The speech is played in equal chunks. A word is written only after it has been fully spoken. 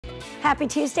Happy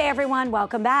Tuesday, everyone.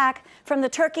 Welcome back. From the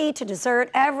turkey to dessert,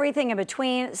 everything in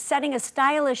between, setting a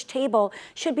stylish table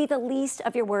should be the least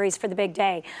of your worries for the big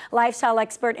day. Lifestyle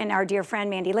expert and our dear friend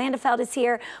Mandy Landefeld is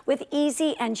here with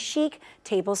easy and chic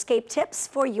tablescape tips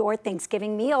for your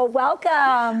Thanksgiving meal.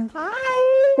 Welcome.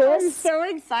 Hi. I'm so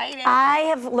excited. I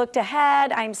have looked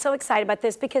ahead. I'm so excited about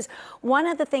this because one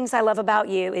of the things I love about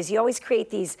you is you always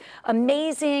create these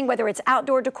amazing, whether it's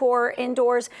outdoor decor,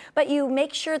 indoors, but you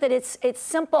make sure that it's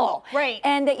simple. Right.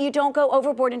 And that you don't go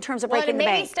overboard in terms of breaking the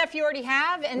bank. Maybe stuff you already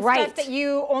have and stuff that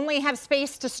you only have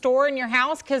space to store in your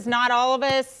house, because not all of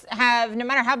us have, no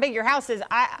matter how big your house is,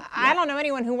 I don't know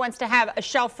anyone who wants to have a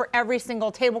shelf for every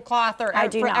single tablecloth or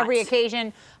for every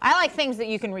occasion. I like things that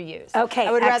you can reuse. Okay,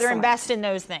 I would rather invest in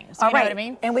those things. You know what I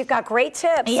mean? And we've got great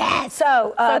tips. Yes.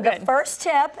 So the first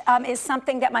tip is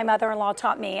something that my mother-in-law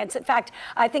taught me. It's, in fact,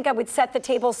 I think I would set the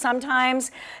table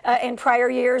sometimes in prior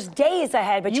years, days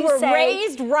ahead. But you were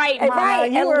raised right, Mama.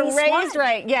 Right. You were raised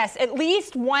right. Yes. At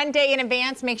least one day in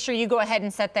advance, make sure you go ahead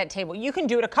and set that table. You can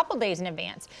do it a couple days in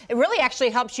advance. It really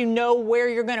actually helps you know where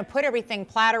you're going to put everything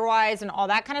platter-wise and all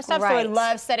that kind of stuff. Right. So I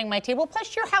love setting my table.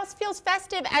 Plus, your house feels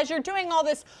festive as you're doing all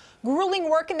this grueling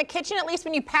work in the kitchen. At least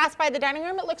when you pass by the dining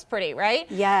room, it looks pretty, right?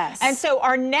 Yes. And so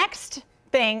our next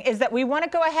thing is that we want to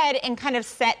go ahead and kind of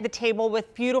set the table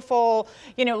with beautiful,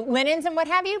 you know, linens and what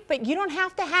have you, but you don't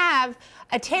have to have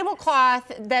a tablecloth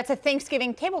that's a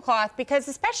Thanksgiving tablecloth, because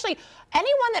especially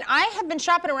anyone that I have been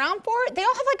shopping around for, they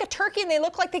all have like a turkey and they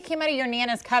look like they came out of your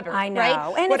Nana's cupboard. I know.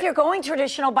 Right? And if you're going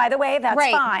traditional, by the way, that's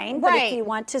fine. But if you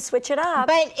want to switch it up.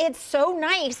 But it's so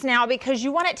nice now because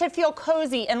you want it to feel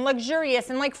cozy and luxurious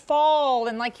and like fall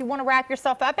and like you want to wrap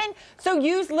yourself up in. So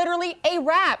use literally a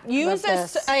wrap. Use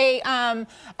a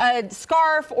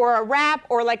scarf or a wrap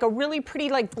or like a really pretty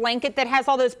like blanket that has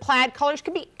all those plaid colors.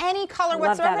 Could be any color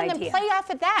whatsoever, and then play off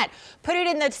of that. Put it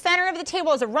in the center of the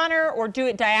table as a runner or do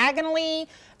it diagonally.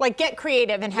 Like, get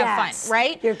creative and have fun,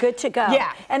 right? You're good to go.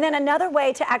 Yeah. And then another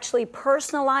way to actually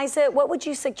personalize it, what would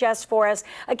you suggest for us?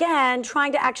 Again,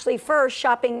 trying to actually first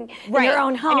shopping in your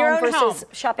own home versus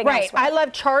shopping elsewhere. I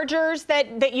love chargers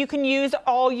that you can use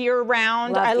all year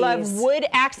round. I love wood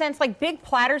accents, like big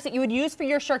platters that you would use for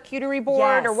your charcuterie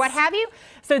board or what have you.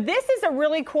 So this is a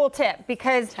really cool tip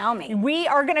because we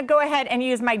are going to go ahead and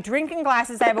use my drinking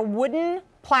glasses. I have a wooden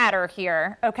platter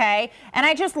here, okay? And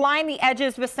I just line the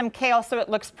edges with some kale so it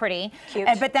looks pretty. Cute.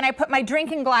 But then I put my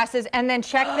drinking glasses, and then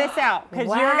check this out, because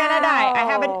you're gonna die. I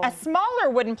have a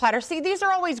smaller wooden platter. See, these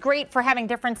are always great for having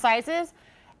different sizes.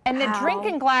 And the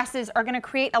drinking glasses are going to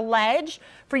create a ledge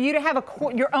for you to have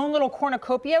your own little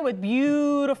cornucopia with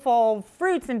beautiful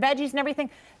fruits and veggies and everything.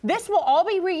 This will all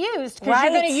be reused because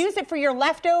you're going to use it for your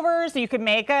leftovers. You could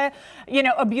make a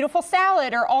beautiful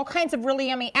salad or all kinds of really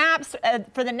yummy apps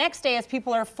for the next day as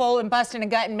people are full and busting a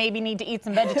gut and maybe need to eat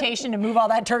some vegetation to move all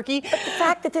that turkey. But the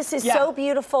fact that this is so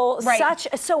beautiful,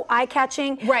 so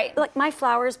eye-catching. Right. Like my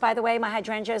flowers, by the way, my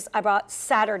hydrangeas I bought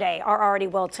Saturday are already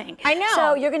wilting. I know.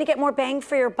 So you're going to get more bang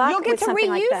for your buck. You'll get to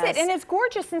reuse it, and it's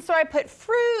gorgeous. And so I put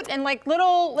fruit and like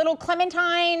little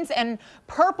clementines and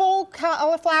purple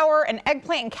cauliflower and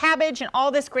eggplant and cabbage and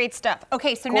all this great stuff.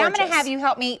 Okay, so now I'm going to have you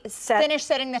help me finish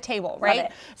setting the table,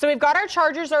 right? So we've got our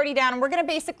chargers already down, and we're going to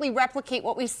basically replicate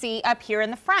what we see up here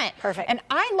in the front. Perfect. And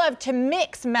I love to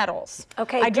mix metals.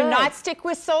 Okay, I do not stick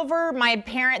with silver.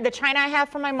 The china I have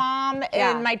from my mom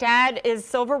and my dad is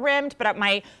silver rimmed, but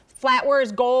my flatware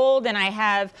is gold, and I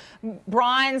have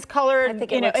bronze colored.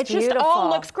 It just all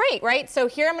looks great, right? So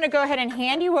here I'm going to go ahead and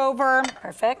hand you over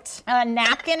a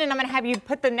napkin, and I'm going to have you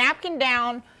put the napkin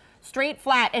down straight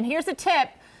flat. And here's a tip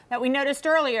that we noticed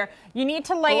earlier. You need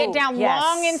to lay it down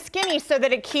long and skinny so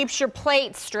that it keeps your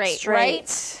plate straight,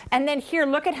 right? And then here,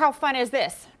 look at how fun is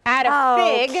this. Add a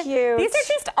fig. Cute. These are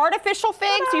just artificial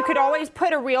figs. You could always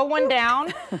put a real one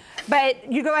down,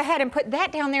 but you go ahead and put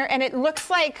that down there, and it looks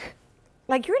like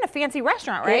you're in a fancy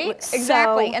restaurant, right?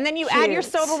 Exactly. And then you add your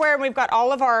silverware, and we've got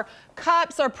all of our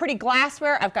cups, our pretty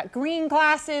glassware. I've got green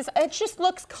glasses. It just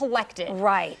looks collected.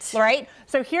 Right. Right?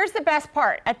 So here's the best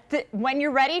part. When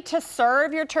you're ready to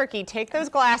serve your turkey, take those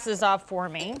glasses off for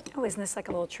me. Oh, isn't this like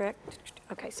a little trick?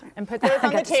 Okay, sorry. And put those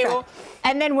on the table.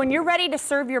 And then when you're ready to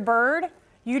serve your bird,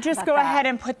 you just go ahead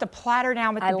and put the platter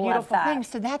down with the beautiful thing.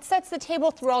 So that sets the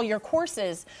table through all your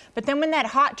courses. But then when that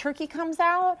hot turkey comes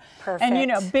out,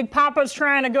 and Big Papa's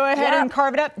trying to go ahead and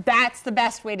carve it up, that's the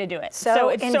best way to do it. So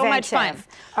it's so much fun.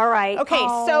 All right. Okay,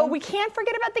 so we can't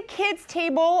forget about the kids'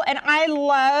 table, and I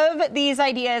love these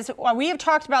ideas. We have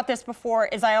talked about this before,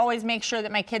 is I always make sure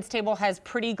that my kids' table has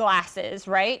pretty glasses,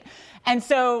 right? And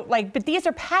so, but these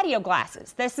are patio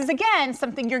glasses. This is, again,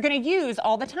 something you're going to use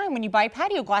all the time. When you buy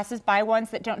patio glasses, buy ones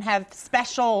that don't have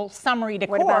special summery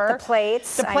decor. What about the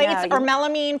plates? The plates are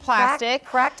melamine plastic.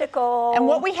 Practical. And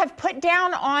what we have put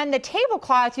down on the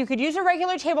tablecloth, you could use a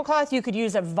regular tablecloth, you could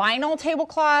use a vinyl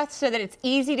tablecloth so that it's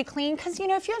easy to clean, because you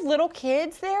know, if you have little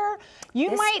kids there,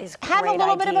 you might have a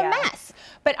little bit of a mess.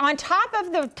 But on top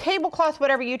of the tablecloth,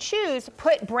 whatever you choose,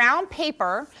 put brown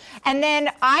paper, and then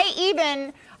I've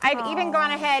even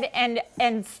gone ahead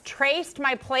and traced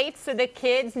my plates so the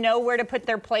kids know where to put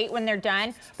their plate when they're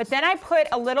done. But then I put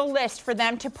a little list for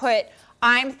them to put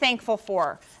I'm thankful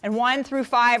for, and 1 through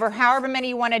 5 or however many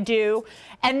you want to do.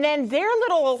 And then their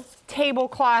little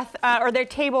tablecloth or their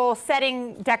table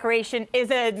setting decoration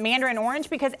is a mandarin orange,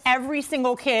 because every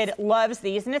single kid loves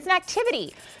these, and it's an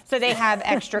activity. So they have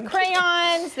extra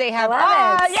crayons, they have,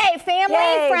 yay,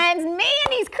 family, friends,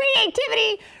 Mandy's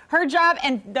creativity. Her job,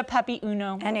 and the puppy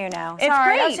Uno. And Uno. It's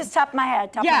Sorry, great. that's just top of my head.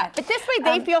 But this way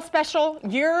they feel special.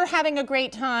 You're having a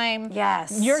great time.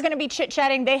 Yes. You're going to be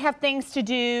chit-chatting. They have things to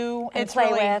do. And it's play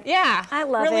really, with. Yeah. I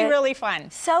love it. Really, really fun.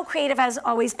 So creative as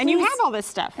always. And you have all this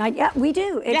stuff. Yeah, we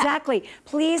do. Exactly.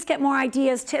 Please get more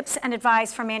ideas, tips, and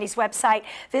advice from Mandy's website.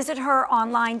 Visit her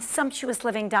online,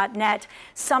 sumptuousliving.net,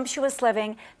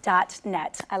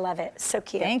 sumptuousliving.net. I love it. So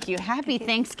cute. Thank you. Happy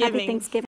Thanksgiving. Happy Thanksgiving.